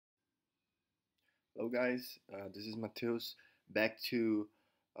Hello guys, this is Mateus back to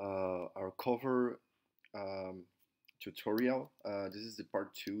our cover um, tutorial. This is the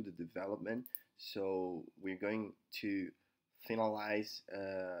part 2, the development. So we're going to finalize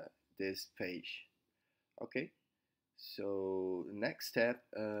this page. Okay, so the next step,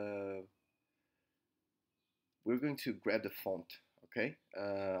 we're going to grab the font. Okay,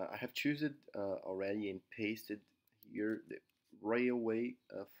 I have chosen already and pasted here the railway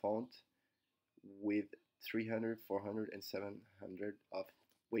font with 300, 400, and 700 of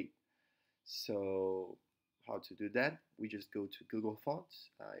weight. So how to do that? We just go to Google Fonts.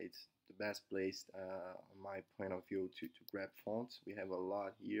 It's the best place, on my point of view, to grab fonts. We have a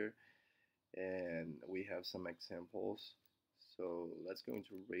lot here, and we have some examples. So let's go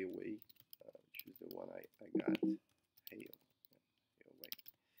into Railway. Choose the one I got. Railway.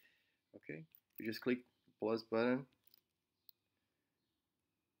 Okay. You just click the plus button,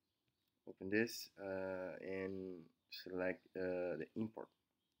 open this, and select the import.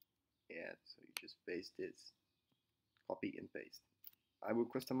 Yeah, so you just paste this, copy and paste. I will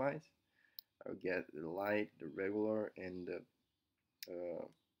customize. I will get the light, the regular, and the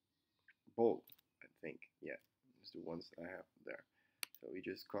bold. I think, yeah, it's the ones I have there. So we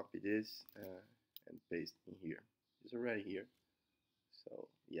just copy this and paste in here. It's already here. So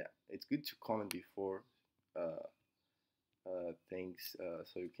yeah, it's good to comment before uh, things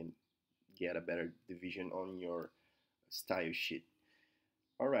so you can get a better division on your style sheet.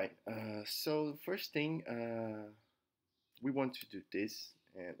 All right. So the first thing, we want to do this,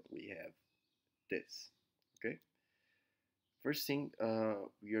 and we have this. Okay. First thing,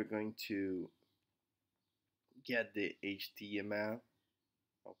 we are going to get the HTML.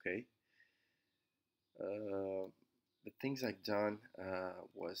 Okay. Uh, the things I've done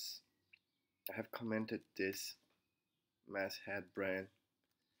was I have commented this masthead brand,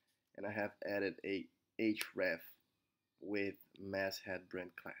 and I have added a href with masthead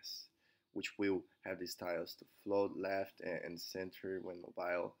brand class, which will have the styles to float left and center when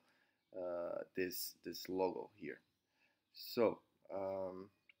mobile. This logo here. So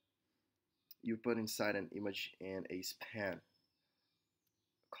you put inside an image and a span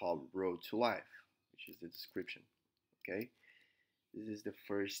called road to life, which is the description. Okay, this is the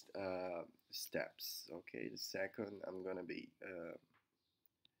first steps. Okay, the second, I'm gonna be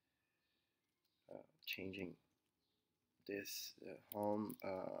changing this home.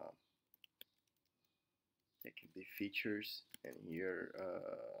 It can be features, and here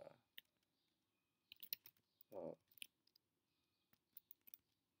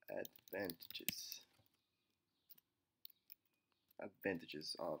advantages.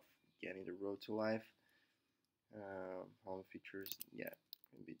 Advantages of getting the road to life. Home features, yeah,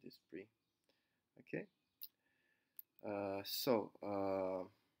 can be display. Okay.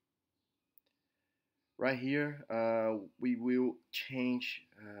 Right here, we will change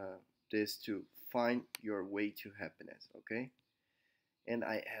this to find your way to happiness. Okay. And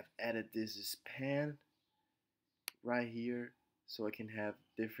I have added this span right here so I can have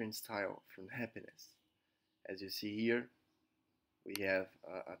different style from happiness. As you see here, we have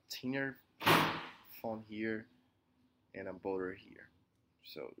a thinner font here and a border here.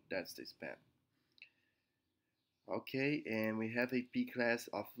 So that's the span. Okay, and we have a P class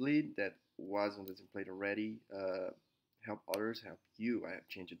of lead that was on the template already. Help others, help you. I have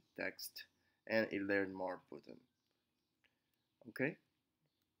changed the text and a learn more button. Okay,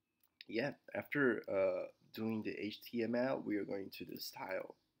 yeah, after doing the HTML, we are going to the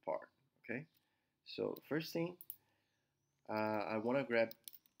style part. Okay, so first thing, I want to grab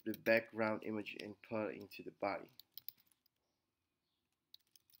the background image and put it into the body.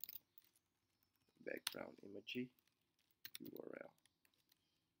 Background image URL.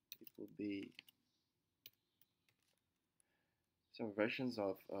 It will be some versions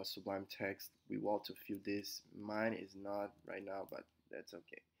of Sublime Text. We want to fill this. Mine is not right now, but that's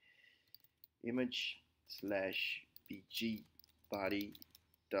okay. Image slash bg body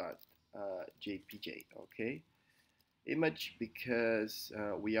dot jpj. Okay. Image because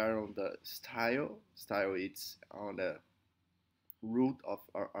we are on the style. Style it's on the root of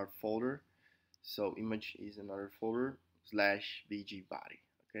our folder. So image is another folder slash bg body.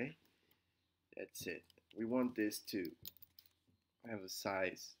 Okay. That's it. We want this to have a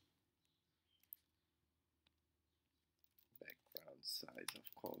size, background size of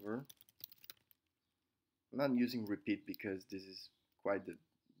cover. I'm not using repeat because this is quite the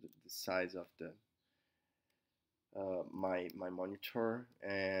size of the my monitor,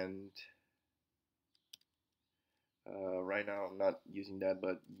 and right now I'm not using that,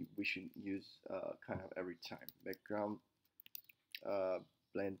 but we should use kind of every time. Background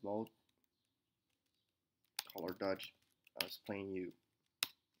blend mode, color dodge. I'll explain you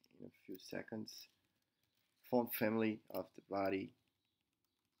in a few seconds. Font family of the body,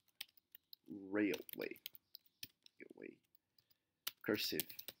 railway, cursive.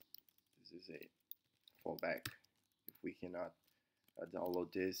 This is a fallback. If we cannot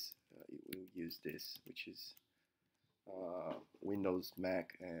download this, we'll use this, which is Windows,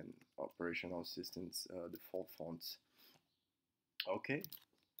 Mac, and operational systems default fonts. Okay,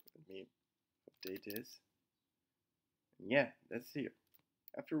 let me update this. And yeah, that's here.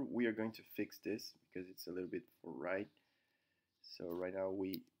 After we are going to fix this because it's a little bit for right. So right now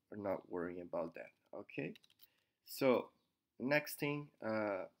we are not worrying about that. Okay. So next thing,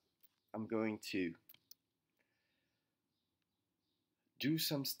 I'm going to do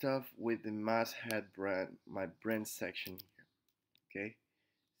some stuff with the masthead brand, my brand section here. Okay.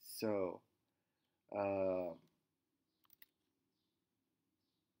 So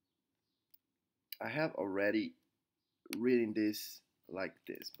I have already written this like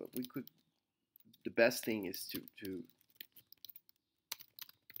this, but we could. The best thing is to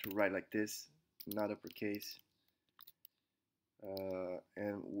write like this, not uppercase,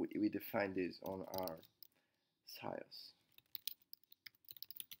 and we define this on our styles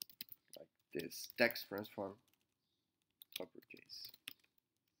like this. Text transform uppercase.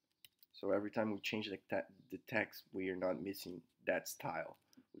 So every time we change the text, we are not missing that style,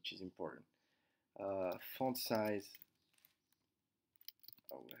 which is important. Font size,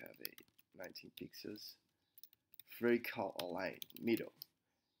 I will have a 19 pixels. Vertical align middle.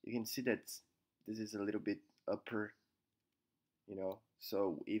 You can see that this is a little bit upper, you know.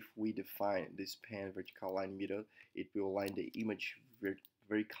 So if we define this pan vertical line middle, it will align the image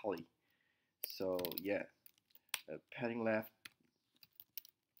vertically. So yeah, padding left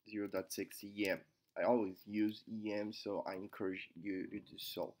 0.6 EM. I always use EM, so I encourage you to do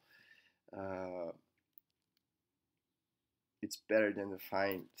so. It's better than the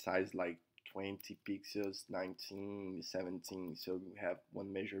fine size like 20 pixels, 19, 17. So you have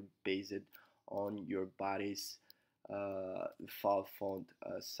one measure based on your body's default font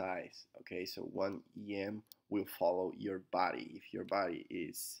size. Okay, so 1 EM will follow your body. If your body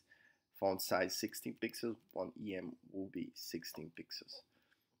is font size 16 pixels, 1 EM will be 16 pixels.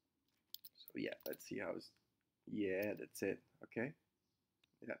 So yeah, let's see how it's. Yeah, that's it. Okay.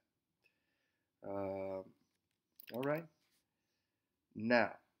 Yeah. All right.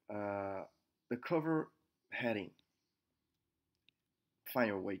 Now, the cover heading. Find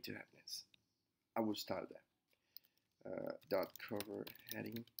your way to happiness. I will start that. Dot cover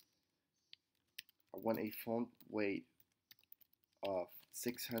heading. I want a font weight of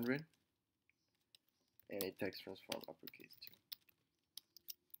 600 and a text transform uppercase too.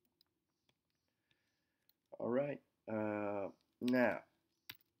 All right. Now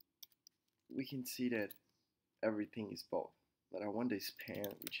we can see that everything is bold, but I want this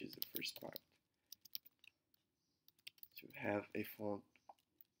pan, which is the first part, to have a font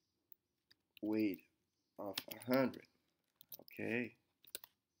weight of 100. Okay,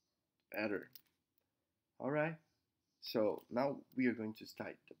 better. All right. So now we are going to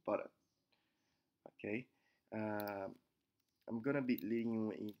start the button. Okay. I'm gonna be leading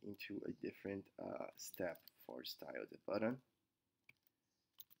you into a different step for style the button.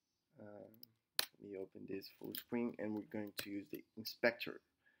 Let me open this full screen, and we're going to use the inspector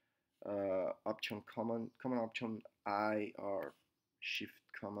option command option I or shift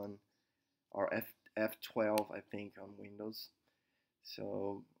command or F12 I think on Windows.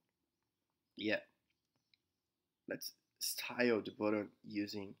 So yeah, let's style the button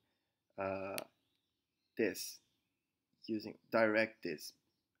using this, using direct this.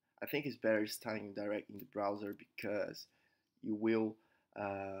 I think it's better styling direct in the browser because you will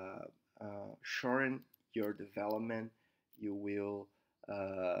shorten your development. You will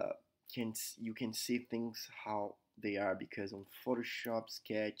you can see things how they are, because on Photoshop,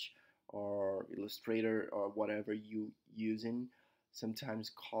 Sketch, or Illustrator, or whatever you using,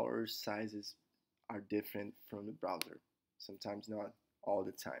 sometimes color sizes are different from the browser. Sometimes not all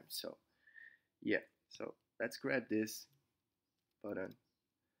the time. So yeah, so let's grab this button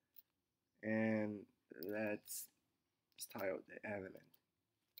and let's style the element.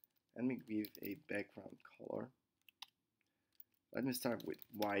 Let me give a background color. Let me start with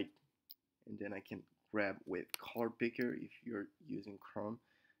white, and then I can grab with color picker if you're using Chrome.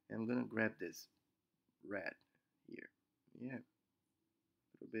 And I'm gonna grab this red here. Yeah,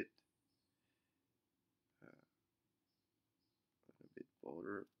 a little bit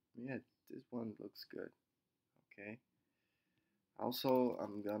bolder. Yeah, this one looks good. Okay. Also,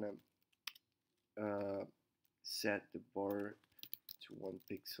 I'm gonna set the border to 1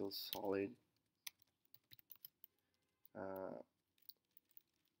 pixel solid. uh,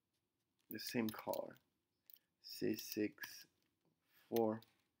 the same color, C64B51.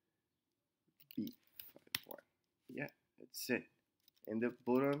 Yeah, that's it. And the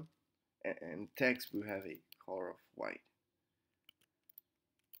bottom and text will have a color of white.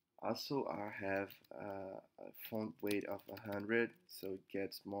 Also, I have a font weight of 100, so it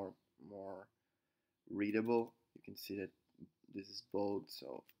gets more readable. You can see that this is bold,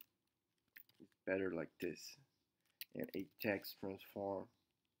 so it's better like this. And a text transform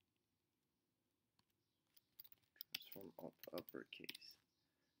of uppercase.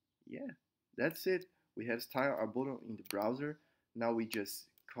 Yeah, that's it. We have style our button in the browser. Now we just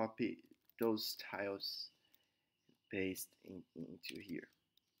copy those styles, paste into here.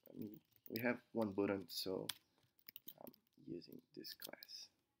 I mean, we have one button, so I'm using this class.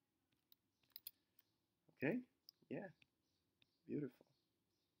 Okay, yeah, beautiful.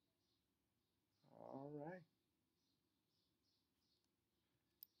 All right.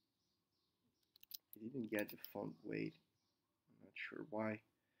 I didn't get the font weight. I'm not sure why.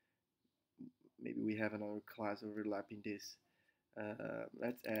 Maybe we have another class overlapping this.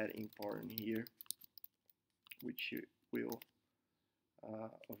 Let's add important here, which will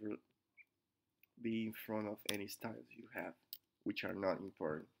over be in front of any styles you have, which are not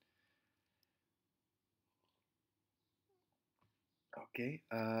important. Okay,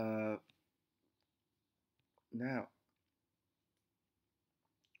 now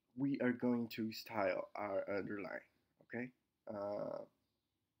we are going to style our underline. Okay,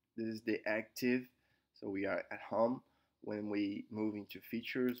 this is the active, so we are at home. When we move into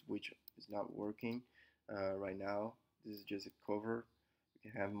features, which is not working right now, this is just a cover. You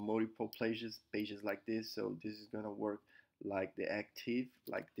can have multiple pages like this, so this is gonna work like the active,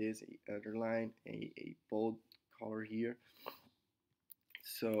 like this, a underline, a bold color here.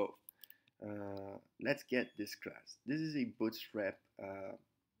 So let's get this class. This is a Bootstrap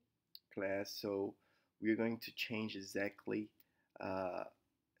class, so we're going to change exactly uh,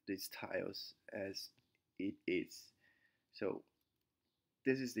 the styles as it is. So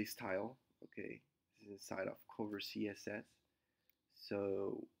this is the style, okay? This is inside of cover CSS.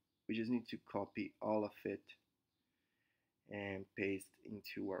 So we just need to copy all of it and paste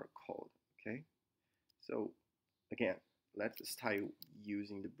into our code, okay? So again, let's style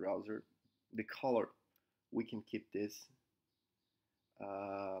using the browser. The color, we can keep this.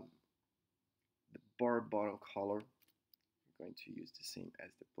 Um, the bar bottom color, we're going to use the same as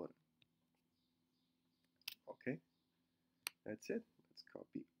the button. Okay, that's it. Let's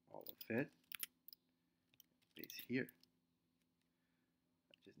copy all of it. Paste here.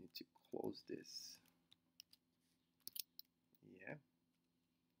 I just need to close this. Yeah.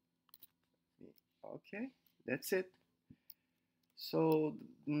 Okay, that's it. So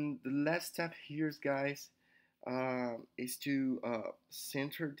the last step here, guys, is to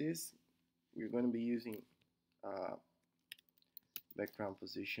center this. We're going to be using uh, background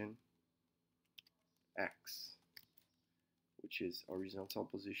position X, which is horizontal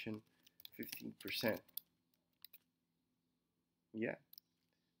position 15%. Yeah,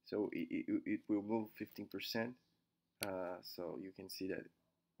 so it will move 15%. So you can see that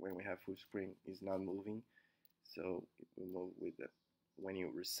when we have full screen, it's not moving. So it will move with the when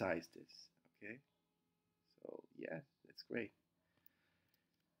you resize this. Okay. So yeah, that's great.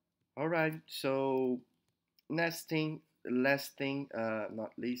 All right. So next thing, last thing,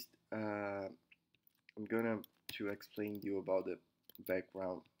 not least, I'm gonna to explain you about the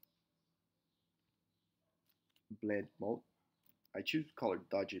background blend mode. I choose color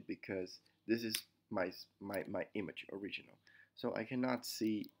dodge because this is my image original. So I cannot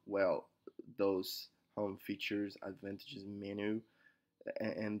see well those home features, advantages menu,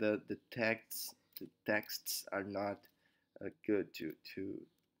 and the texts are not good to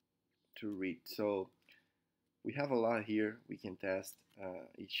read. So we have a lot here. We can test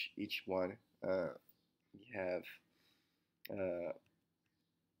each one. We have uh,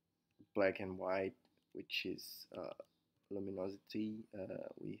 black and white, which is luminosity.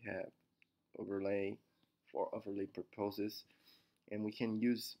 We have overlay for overlay purposes, and we can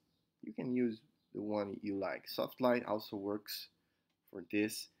use you can use the one you like. Soft light also works for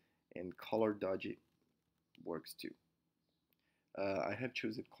this, and color dodge works too. I have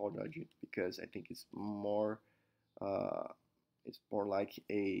chosen color dodge because I think uh, it's more like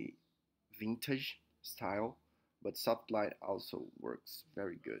a vintage style, but soft light also works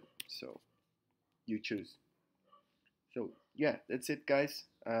very good. So you choose. So yeah, that's it, guys.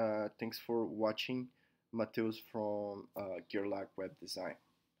 Thanks for watching. Mateus from Gearlock Web Design.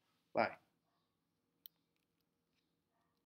 Bye.